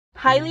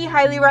Highly,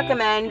 highly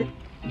recommend.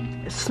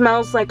 It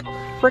smells like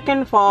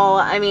freaking fall.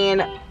 I mean,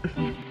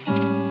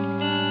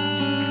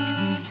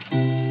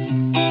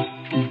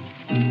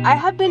 I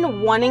have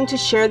been wanting to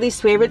share these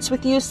favorites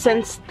with you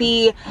since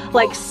the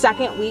like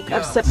second week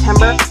of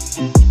September.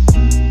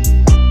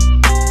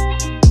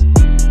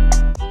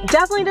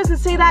 Definitely doesn't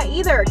say that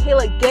either.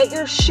 Kayla, get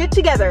your shit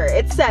together.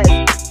 It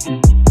says,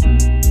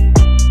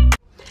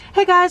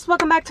 hey guys,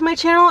 welcome back to my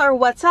channel, or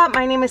what's up?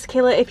 My name is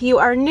Kayla if you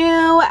are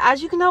new.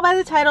 As you can tell by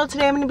the title,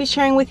 today I'm going to be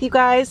sharing with you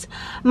guys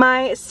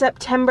my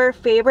September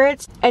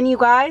favorites. And you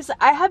guys,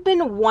 I have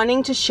been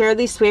wanting to share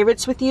these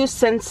favorites with you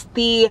since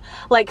the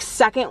like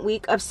second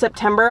week of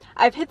September.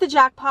 I've hit the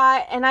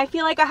jackpot and I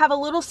feel like I have a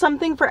little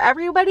something for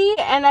everybody,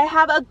 and I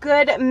have a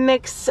good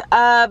mix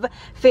of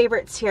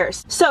favorites here.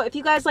 So if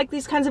you guys like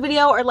these kinds of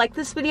video or like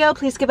this video,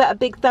 please give it a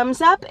big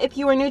thumbs up. If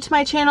you are new to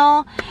my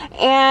channel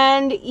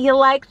and you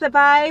like the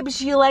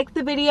vibes, you like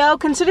the video,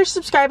 consider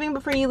subscribing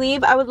before you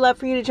leave. I would love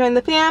for you to join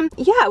the fam.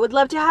 Yeah, I would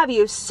love to have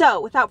you.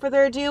 So without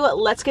further ado,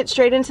 let's get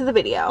straight into the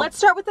video. Let's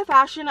start with the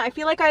fashion. I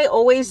feel like I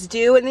always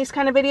do in these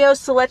kind of videos,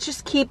 so let's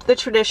just keep the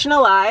tradition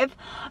alive.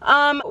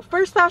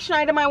 First fashion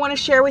item I want to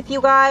share with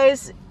you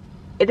guys.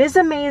 It is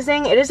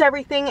amazing. It is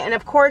everything. And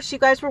of course, you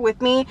guys were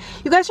with me.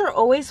 You guys are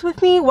always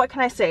with me. What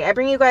can I say? I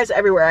bring you guys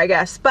everywhere, I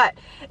guess. But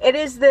it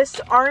is this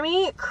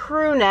army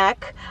crew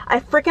neck. I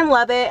freaking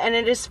love it. And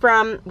it is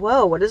from,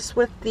 whoa, what is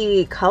with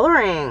the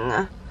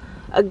coloring?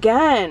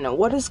 Again,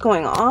 what is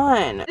going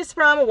on? It is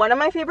from one of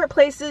my favorite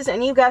places,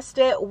 and you guessed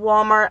it,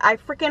 Walmart. I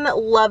freaking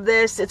love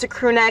this. It's a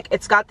crew neck.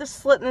 It's got the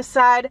slit in the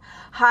side,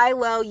 high,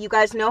 low. You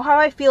guys know how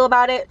I feel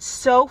about it.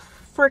 So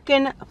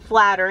freaking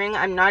flattering.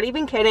 I'm not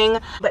even kidding.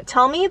 But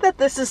tell me that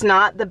this is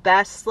not the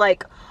best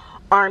like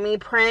army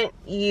print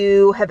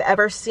you have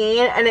ever seen,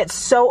 and it's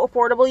so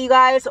affordable, you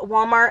guys.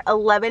 Walmart,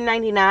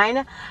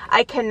 $11.99.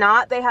 I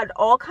cannot. They had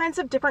all kinds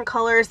of different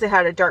colors. They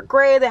had a dark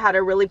gray, they had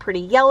a really pretty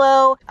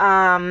yellow,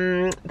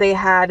 they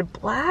had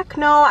black.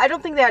 No, I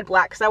don't think they had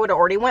black because I would have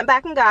already went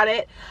back and got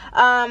it.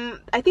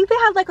 I think they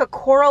had like a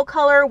coral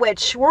color,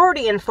 which we're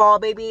already in fall,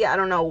 baby. I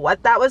don't know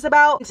what that was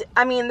about.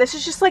 I mean, this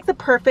is just like the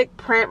perfect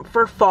print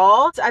for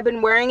fall. I've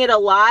been wearing it a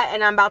lot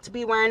and I'm about to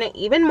be wearing it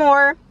even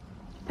more.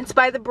 It's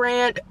by the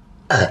brand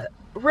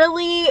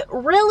Really?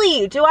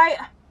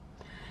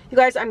 You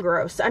guys, I'm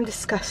gross. I'm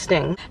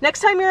disgusting. Next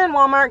time you're in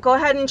Walmart, go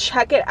ahead and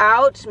check it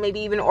out. Maybe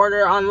even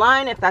order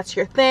online if that's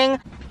your thing.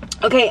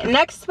 Okay,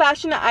 next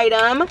fashion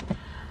item.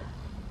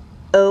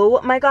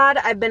 Oh my god,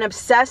 I've been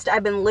obsessed.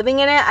 I've been living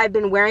in it. I've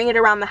been wearing it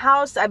around the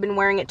house. I've been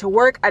wearing it to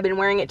work. I've been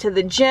wearing it to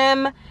the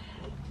gym.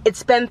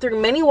 It's been through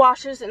many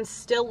washes and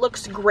still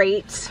looks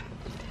great.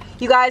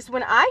 You guys,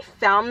 when I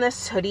found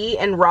this hoodie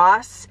in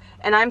Ross,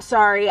 and I'm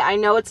sorry, I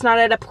know it's not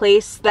at a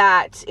place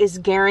that is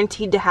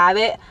guaranteed to have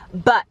it,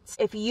 but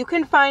if you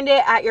can find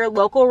it at your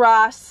local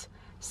Ross,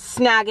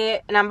 snag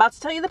it. And I'm about to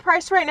tell you the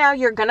price right now.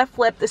 You're gonna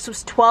flip. This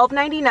was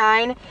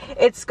 $12.99.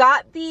 It's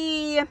got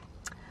the,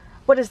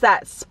 what is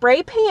that,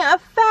 spray paint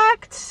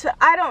effect?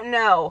 I don't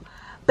know.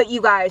 But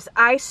you guys,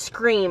 I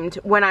screamed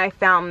when I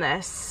found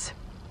this.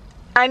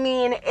 I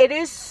mean, it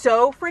is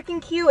so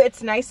freaking cute.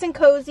 It's nice and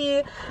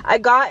cozy. I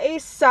got a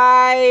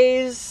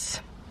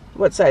size,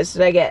 what size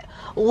did I get?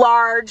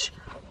 Large.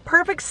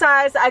 Perfect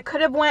size. I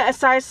could have went a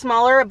size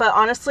smaller, but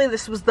honestly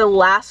this was the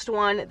last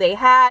one they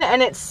had.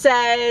 And it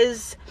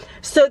says,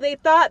 so they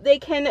thought they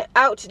can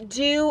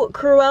outdo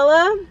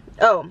Cruella.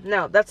 Oh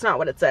no, that's not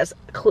what it says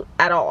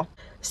at all.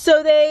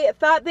 So they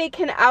thought they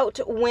can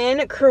outwin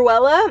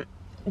Cruella.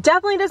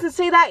 Definitely doesn't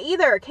say that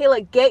either.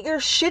 Kayla, get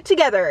your shit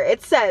together.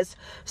 It says,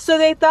 so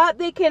they thought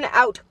they can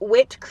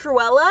outwit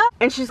Cruella.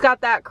 And she's got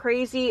that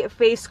crazy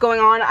face going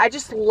on. I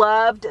just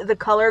loved the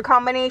color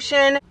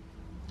combination.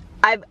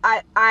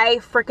 I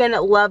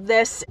freaking love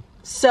this.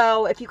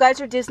 So if you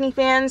guys are Disney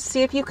fans,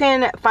 see if you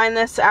can find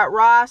this at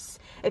Ross.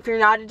 If you're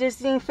not a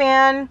Disney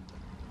fan,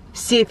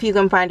 see if you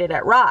can find it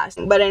at Ross.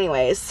 But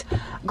anyways,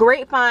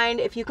 great find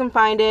if you can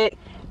find it.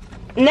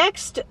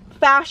 Next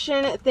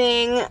fashion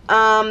thing,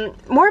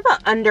 more of an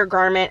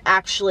undergarment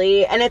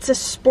actually, and it's a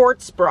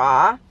sports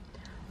bra.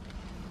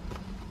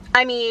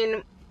 I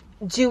mean,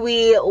 do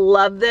we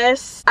love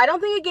this? I don't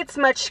think it gets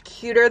much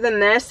cuter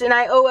than this, and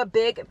I owe a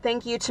big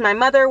thank you to my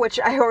mother, which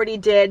I already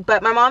did,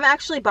 but my mom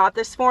actually bought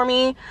this for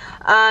me.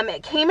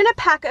 It came in a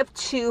pack of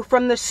 2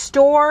 from the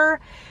store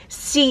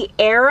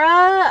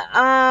Sierra.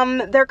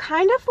 They're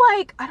kind of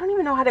like, I don't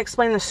even know how to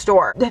explain the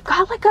store. They've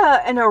got like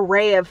an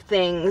array of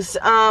things,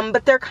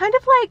 but they're kind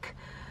of like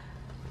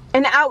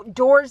an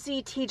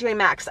outdoorsy TJ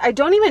Maxx. I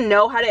don't even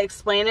know how to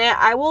explain it.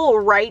 I will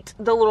write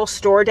the little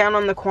store down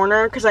on the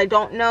corner because I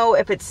don't know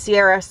if it's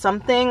Sierra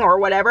something or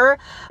whatever.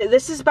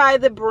 This is by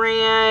the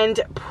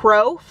brand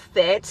Pro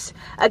Fit.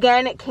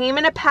 Again, it came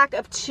in a pack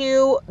of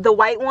 2. The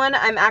white one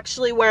I'm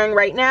actually wearing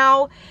right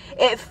now.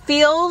 It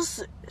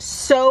feels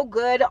so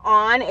good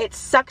on. It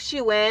sucks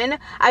you in.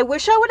 I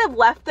wish I would have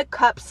left the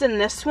cups in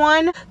this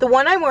one. The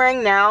one I'm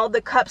wearing now,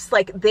 the cups,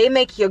 like, they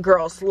make you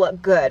girls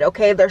look good,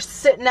 okay? They're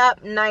sitting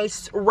up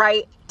nice,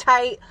 right,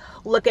 tight,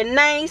 looking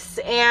nice.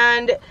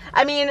 And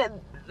I mean,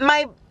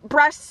 my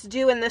breasts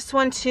do in this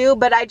one too,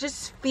 but I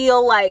just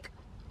feel like,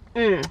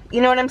 you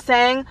know what I'm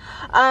saying?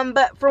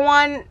 But for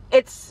one,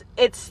 it's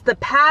the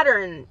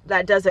pattern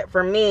that does it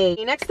for me.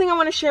 The next thing I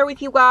want to share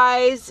with you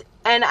guys,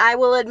 and I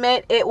will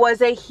admit it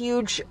was a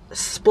huge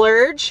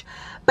splurge,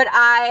 but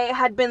I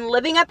had been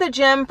living at the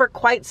gym for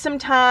quite some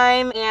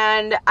time,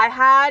 and I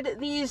had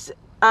these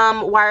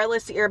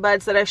wireless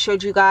earbuds that I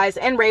showed you guys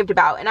and raved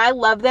about, and I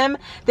love them.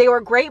 They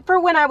were great for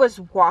when I was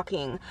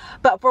walking,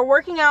 but for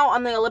working out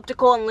on the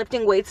elliptical and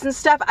lifting weights and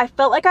stuff, I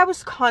felt like I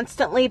was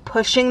constantly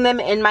pushing them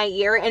in my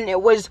ear, and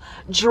it was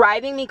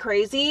driving me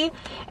crazy.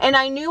 And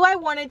I knew I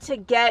wanted to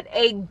get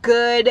a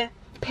good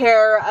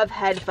pair of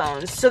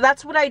headphones, so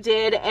that's what I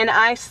did, and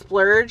I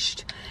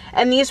splurged,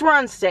 and these were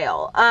on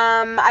sale.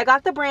 I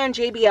got the brand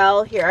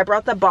JBL. Here, I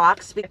brought the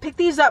box. I picked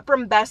these up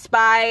from Best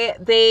Buy.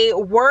 They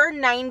were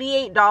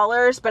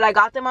 $98, but I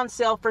got them on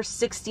sale for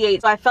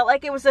 $68, so I felt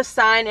like it was a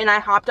sign, and I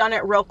hopped on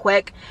it real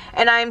quick,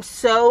 and I'm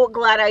so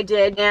glad I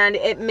did, and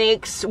it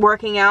makes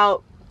working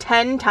out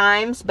 10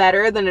 times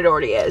better than it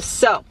already is.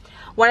 So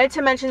wanted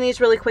to mention these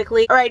really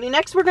quickly. Alrighty,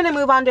 next we're gonna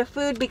move on to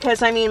food,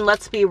 because I mean,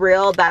 let's be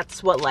real,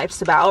 that's what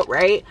life's about,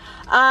 right?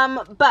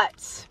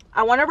 But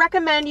I want to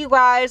recommend you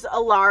guys a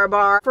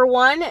Larabar. For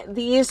one,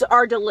 these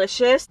are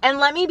delicious, and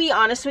let me be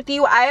honest with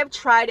you, I have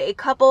tried a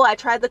couple. I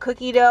tried the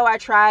cookie dough, I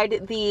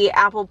tried the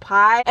apple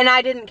pie, and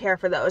I didn't care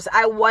for those.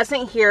 I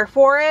wasn't here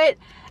for it.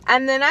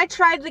 And then I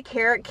tried the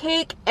carrot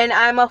cake, and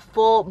I'm a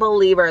full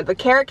believer. The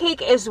carrot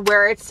cake is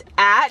where it's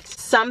at.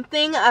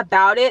 Something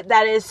about it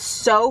that is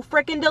so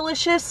freaking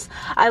delicious.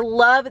 I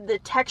love the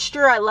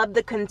texture. I love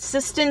the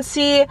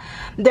consistency.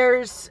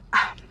 There's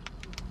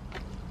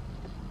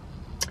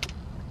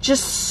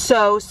just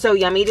so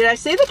yummy. Did I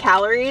say the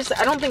calories?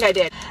 I don't think I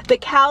did. The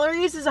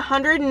calories is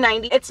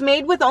 190. It's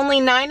made with only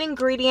 9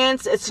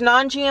 ingredients. It's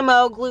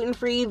non-GMO,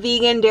 gluten-free,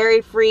 vegan,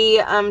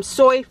 dairy-free,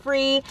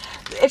 soy-free.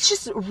 It's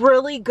just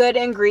really good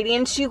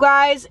ingredients, you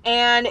guys,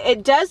 and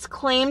it does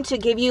claim to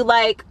give you,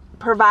 like,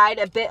 provide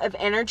a bit of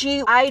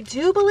energy. I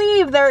do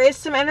believe there is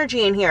some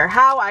energy in here.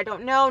 How? I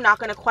don't know. Not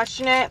gonna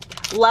question it.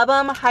 Love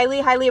them.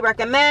 Highly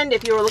recommend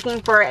if you were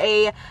looking for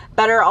a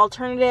better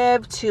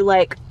alternative to,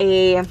 like,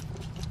 a,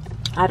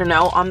 I don't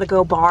know,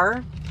 on-the-go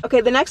bar.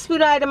 Okay, the next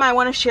food item I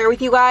want to share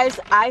with you guys,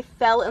 I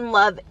fell in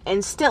love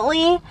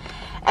instantly,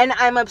 and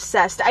I'm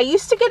obsessed. I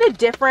used to get a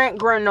different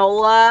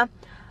granola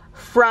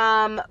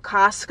from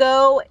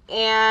Costco,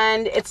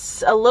 and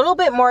it's a little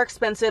bit more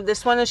expensive.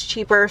 This one is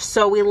cheaper,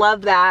 so we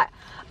love that.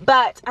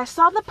 But I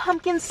saw the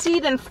pumpkin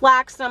seed and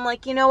flax, and I'm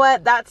like, you know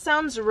what? That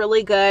sounds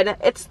really good.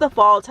 It's the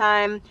fall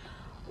time.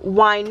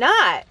 Why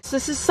not? So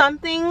this is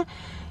something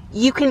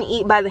you can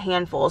eat by the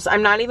handfuls.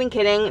 I'm not even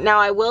kidding. Now,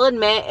 I will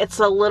admit it's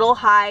a little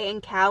high in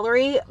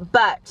calorie,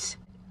 but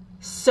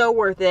so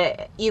worth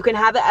it. You can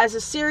have it as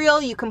a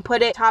cereal. You can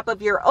put it on top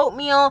of your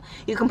oatmeal.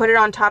 You can put it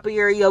on top of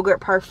your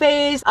yogurt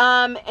parfaits.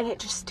 And it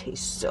just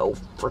tastes so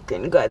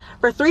freaking good.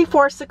 For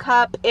 3/4 a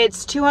cup,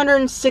 it's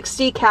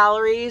 260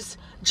 calories,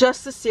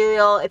 just the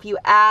cereal. If you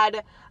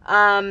add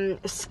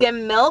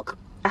skim milk,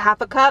 a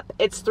half a cup,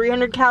 it's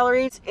 300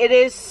 calories. It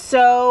is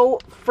so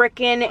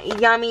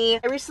freaking yummy.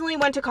 I recently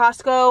went to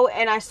Costco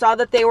and I saw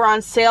that they were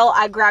on sale.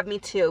 I grabbed me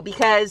 2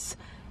 because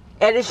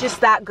it is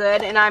just that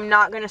good, and I'm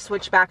not going to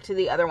switch back to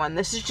the other one.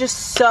 This is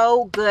just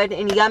so good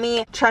and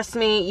yummy. Trust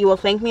me, you will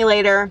thank me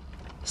later.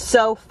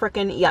 So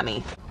freaking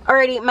yummy.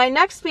 Alrighty, my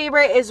next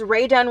favorite is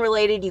Rae Dunn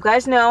related. You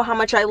guys know how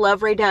much I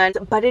love Rae Dunn,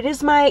 but it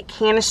is my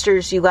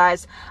canisters, you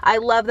guys. I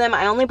love them.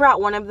 I only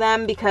brought one of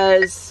them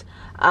because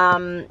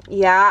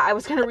yeah, I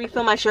was gonna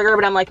refill my sugar,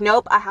 but I'm like,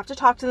 nope, I have to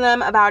talk to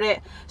them about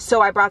it.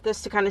 So I brought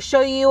this to kind of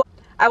show you.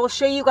 I will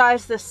show you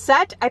guys the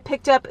set. I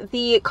picked up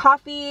the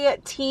coffee,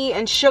 tea,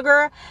 and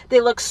sugar. They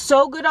look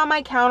so good on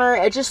my counter.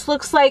 It just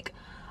looks like,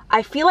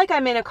 I feel like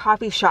I'm in a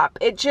coffee shop.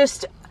 It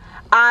just,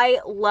 I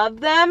love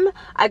them.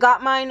 I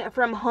got mine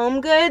from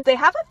HomeGoods. They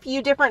have a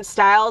few different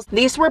styles.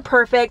 These were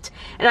perfect,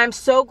 and I'm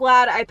so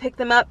glad I picked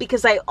them up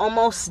because I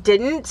almost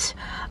didn't.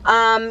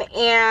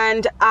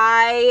 And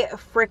I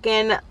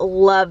freaking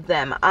love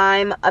them.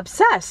 I'm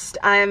obsessed.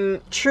 I'm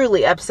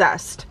truly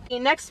obsessed. The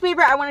next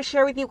favorite I want to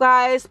share with you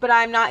guys, but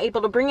I'm not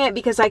able to bring it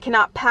because I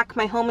cannot pack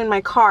my home in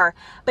my car.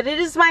 But it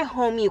is my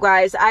home, you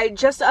guys. I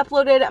just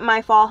uploaded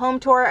my fall home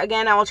tour.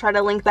 Again, I will try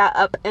to link that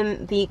up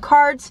in the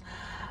cards.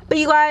 But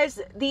you guys,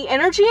 the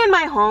energy in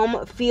my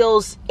home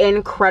feels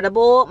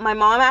incredible. My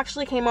mom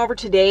actually came over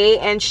today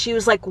and she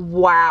was like,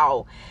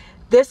 wow,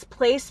 this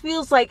place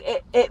feels like,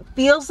 it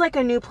feels like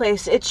a new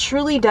place. It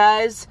truly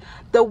does.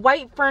 The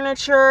white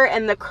furniture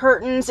and the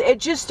curtains, it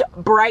just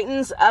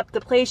brightens up the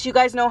place. You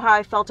guys know how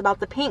I felt about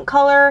the paint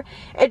color.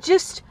 It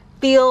just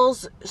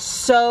feels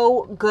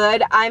so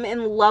good. I'm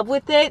in love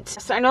with it.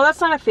 So I know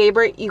that's not a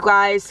favorite you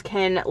guys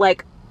can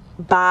like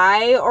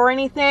buy or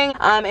anything.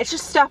 It's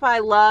just stuff I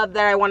love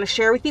that I want to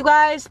share with you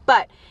guys.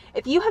 But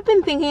if you have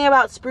been thinking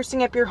about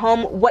sprucing up your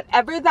home,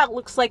 whatever that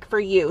looks like for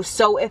you,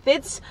 so if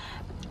it's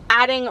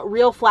adding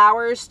real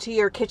flowers to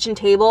your kitchen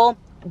table,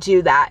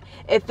 do that.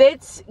 If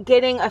it's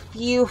getting a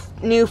few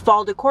new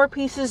fall decor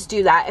pieces,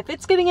 do that. If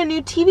it's getting a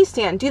new TV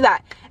stand, do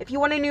that. If you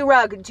want a new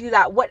rug, do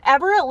that.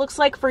 Whatever it looks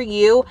like for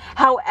you,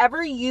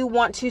 however you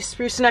want to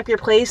sprucing up your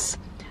place,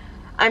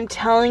 I'm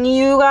telling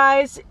you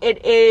guys,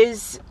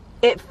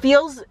 it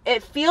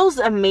feels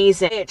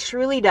amazing. It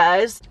truly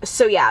does.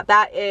 So yeah,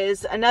 that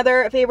is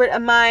another favorite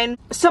of mine.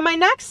 So my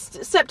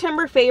next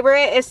September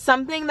favorite is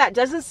something that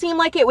doesn't seem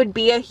like it would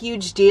be a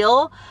huge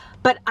deal,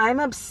 but I'm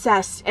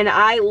obsessed and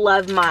I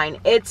love mine.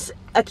 It's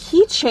a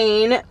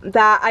keychain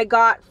that I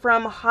got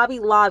from Hobby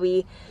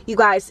Lobby. You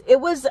guys,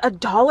 it was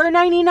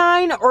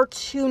 $1.99 or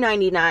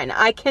 $2.99.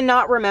 I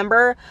cannot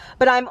remember,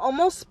 but I'm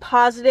almost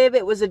positive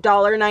it was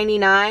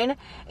 $1.99.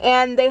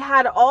 And they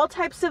had all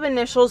types of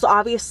initials,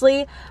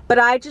 obviously, but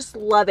I just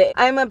love it.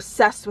 I'm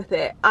obsessed with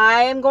it.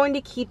 I am going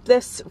to keep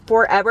this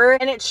forever,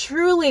 and it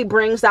truly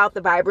brings out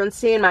the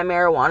vibrancy in my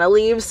marijuana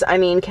leaves. I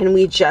mean, can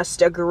we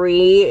just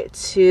agree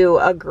to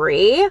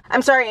agree?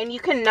 I'm sorry, and you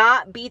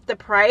cannot beat the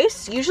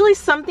price. Usually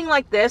something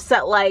like this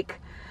at, like,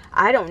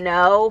 I don't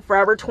know,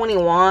 Forever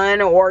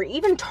 21 or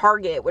even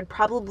Target would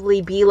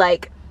probably be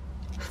like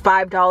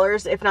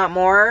 $5, if not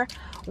more.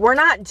 We're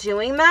not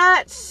doing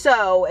that.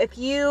 So if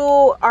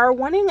you are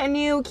wanting a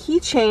new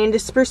keychain to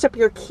spruce up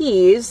your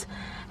keys,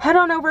 head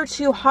on over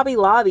to Hobby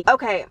Lobby.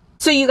 Okay,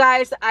 so you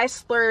guys, I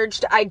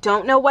splurged. I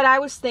don't know what I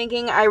was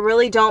thinking. I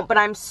really don't, but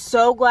I'm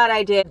so glad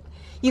I did.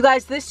 You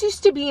guys, this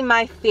used to be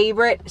my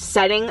favorite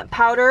setting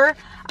powder.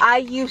 I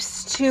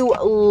used to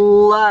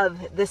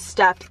love this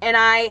stuff, and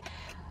I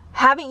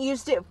haven't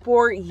used it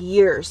for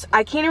years.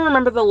 I can't even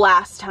remember the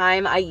last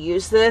time I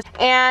used this,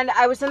 and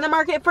I was in the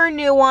market for a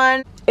new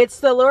one.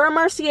 It's the Laura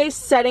Mercier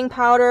setting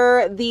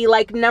powder, the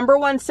like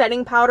 #1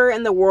 setting powder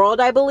in the world,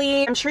 I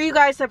believe. I'm sure you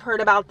guys have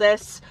heard about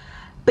this,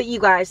 but you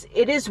guys,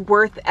 it is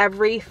worth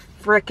every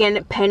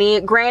freaking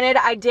penny. Granted,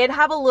 I did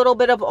have a little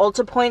bit of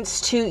Ulta points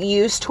to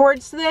use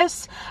towards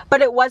this,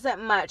 but it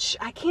wasn't much.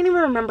 I can't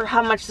even remember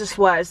how much this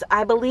was.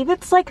 I believe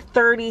it's like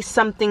 $30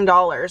 something.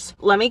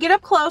 Let me get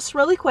up close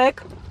really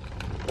quick.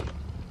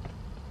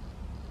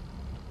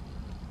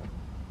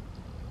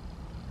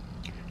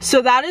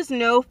 So that is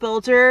no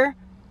filter.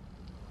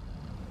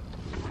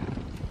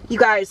 You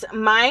guys,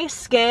 my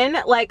skin,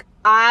 like,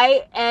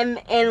 I am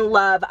in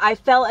love. I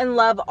fell in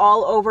love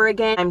all over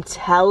again. I'm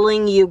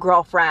telling you,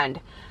 girlfriend.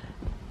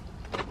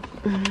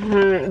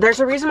 There's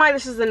a reason why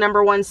this is the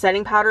 #1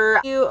 setting powder.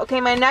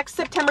 Okay, my next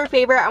September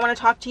favorite, I want to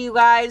talk to you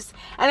guys,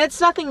 and it's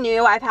nothing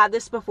new. I've had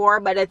this before,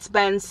 but it's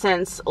been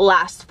since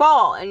last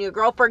fall, and your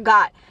girl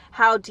forgot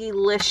how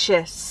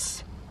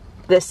delicious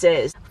this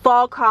is.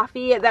 Fall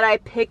coffee that I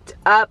picked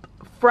up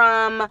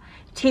from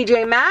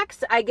TJ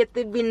Maxx. I get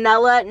the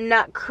vanilla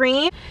nut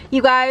cream.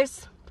 You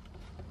guys,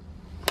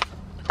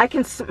 I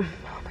can, oh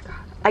my God,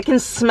 I can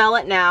smell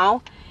it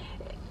now.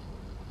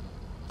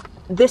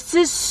 This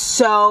is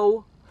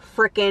so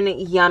freaking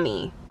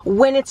yummy.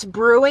 When it's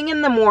brewing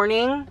in the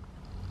morning,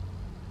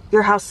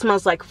 your house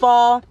smells like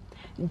fall.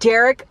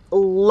 Derek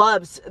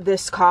loves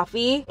this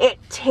coffee. It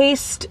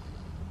tastes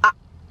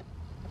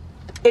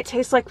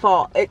like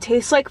fall. It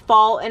tastes like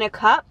fall in a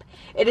cup.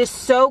 It is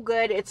so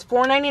good. It's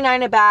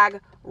 $4.99 a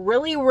bag.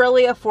 Really,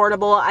 really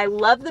affordable. I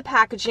love the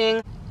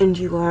packaging. And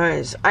you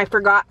guys, I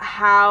forgot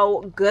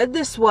how good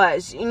this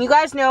was. And you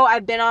guys know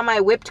I've been on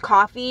my whipped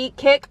coffee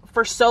kick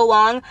for so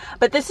long,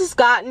 but this has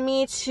gotten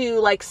me to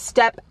like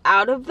step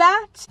out of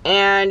that.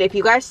 And if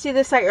you guys see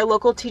this at your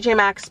local TJ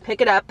Maxx,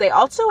 pick it up. They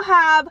also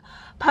have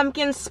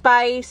pumpkin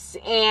spice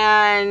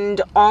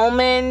and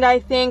almond, I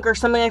think, or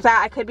something like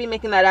that. I could be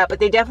making that up, but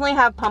they definitely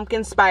have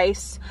pumpkin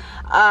spice.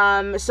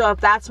 So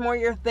if that's more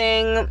your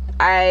thing,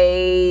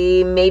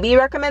 I maybe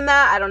recommend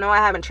that. I don't know, I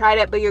haven't tried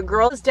it, but your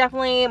girl is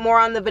definitely more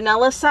on the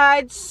vanilla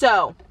side.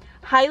 So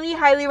highly,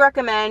 highly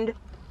recommend.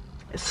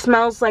 It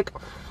smells like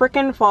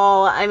freaking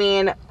fall. I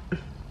mean,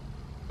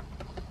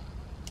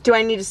 do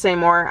I need to say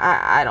more?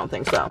 I don't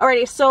think so.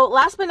 Alrighty, so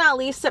last but not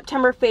least,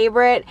 September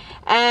favorite.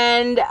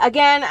 And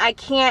again, I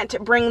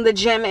can't bring the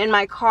gym in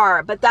my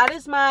car, but that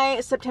is my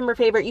September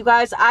favorite. You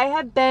guys, I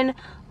have been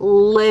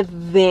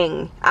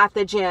living at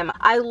the gym.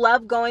 I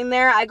love going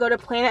there. I go to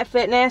Planet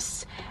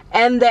Fitness,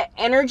 and the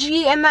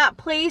energy in that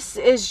place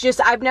is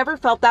just, I've never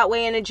felt that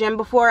way in a gym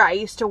before. I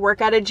used to work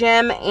at a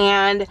gym,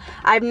 and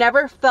I've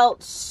never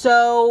felt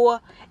so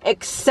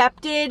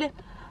accepted,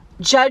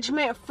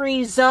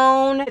 judgment-free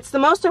zone. It's the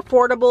most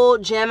affordable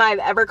gym I've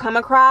ever come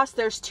across.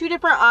 There's two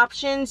different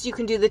options. You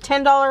can do the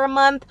 $10 a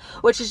month,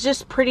 which is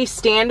just pretty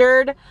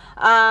standard,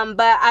 but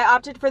I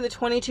opted for the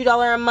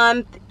 $22 a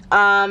month.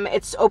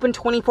 It's open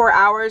 24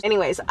 hours.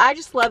 Anyways, I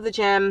just love the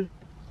gym.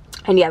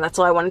 And yeah, that's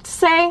all I wanted to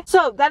say.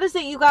 So that is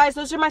it, you guys.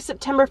 Those are my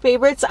September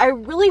favorites. I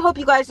really hope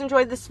you guys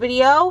enjoyed this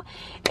video.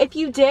 If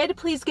you did,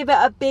 please give it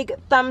a big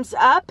thumbs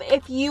up.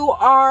 If you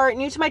are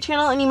new to my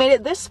channel and you made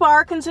it this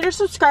far, consider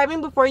subscribing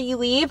before you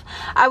leave.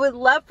 I would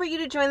love for you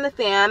to join the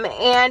fam.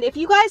 And if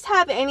you guys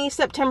have any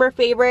September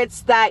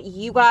favorites that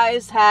you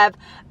guys have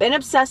been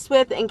obsessed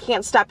with and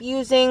can't stop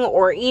using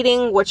or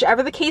eating,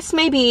 whichever the case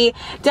may be,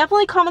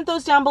 definitely comment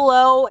those down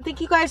below.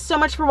 Thank you guys so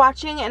much for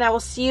watching, and I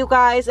will see you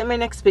guys in my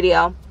next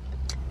video.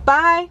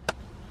 Bye.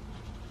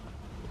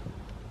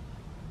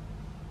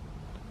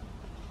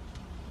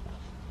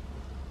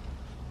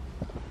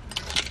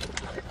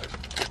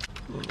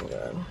 Oh my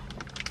god.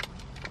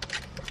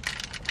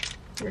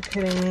 You're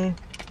kidding me.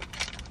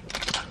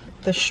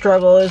 The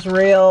struggle is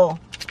real.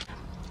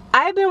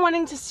 I have been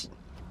wanting,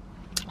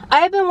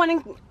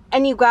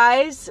 and you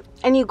guys,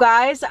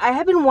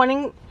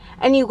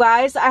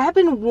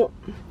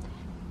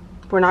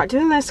 we're not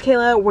doing this,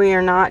 Kayla.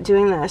 We're not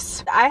doing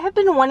this. I have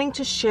been wanting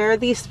to share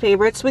these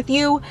favorites with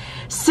you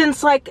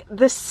since like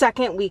the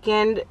second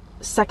weekend.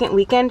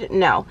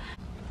 No.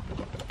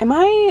 Am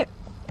I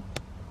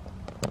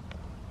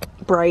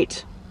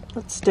bright?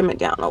 Let's dim it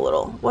down a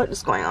little. What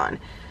is going on?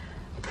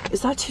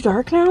 Is that too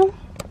dark now?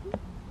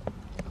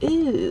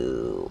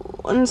 Ew.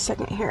 1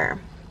 second here.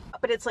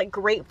 But it's like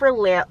great for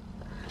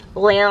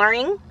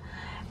layering.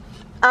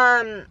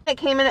 It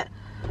came in. I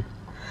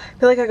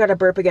feel like I got to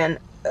burp again.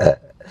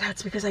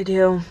 That's because I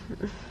do.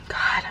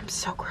 God, I'm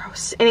so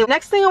gross. Anyway,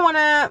 next thing I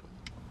wanna...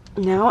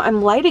 Now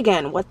I'm light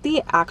again. What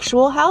the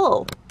actual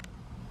hell?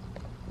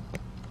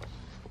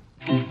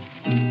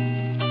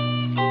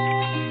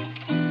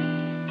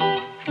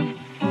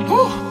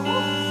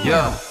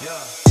 Yeah.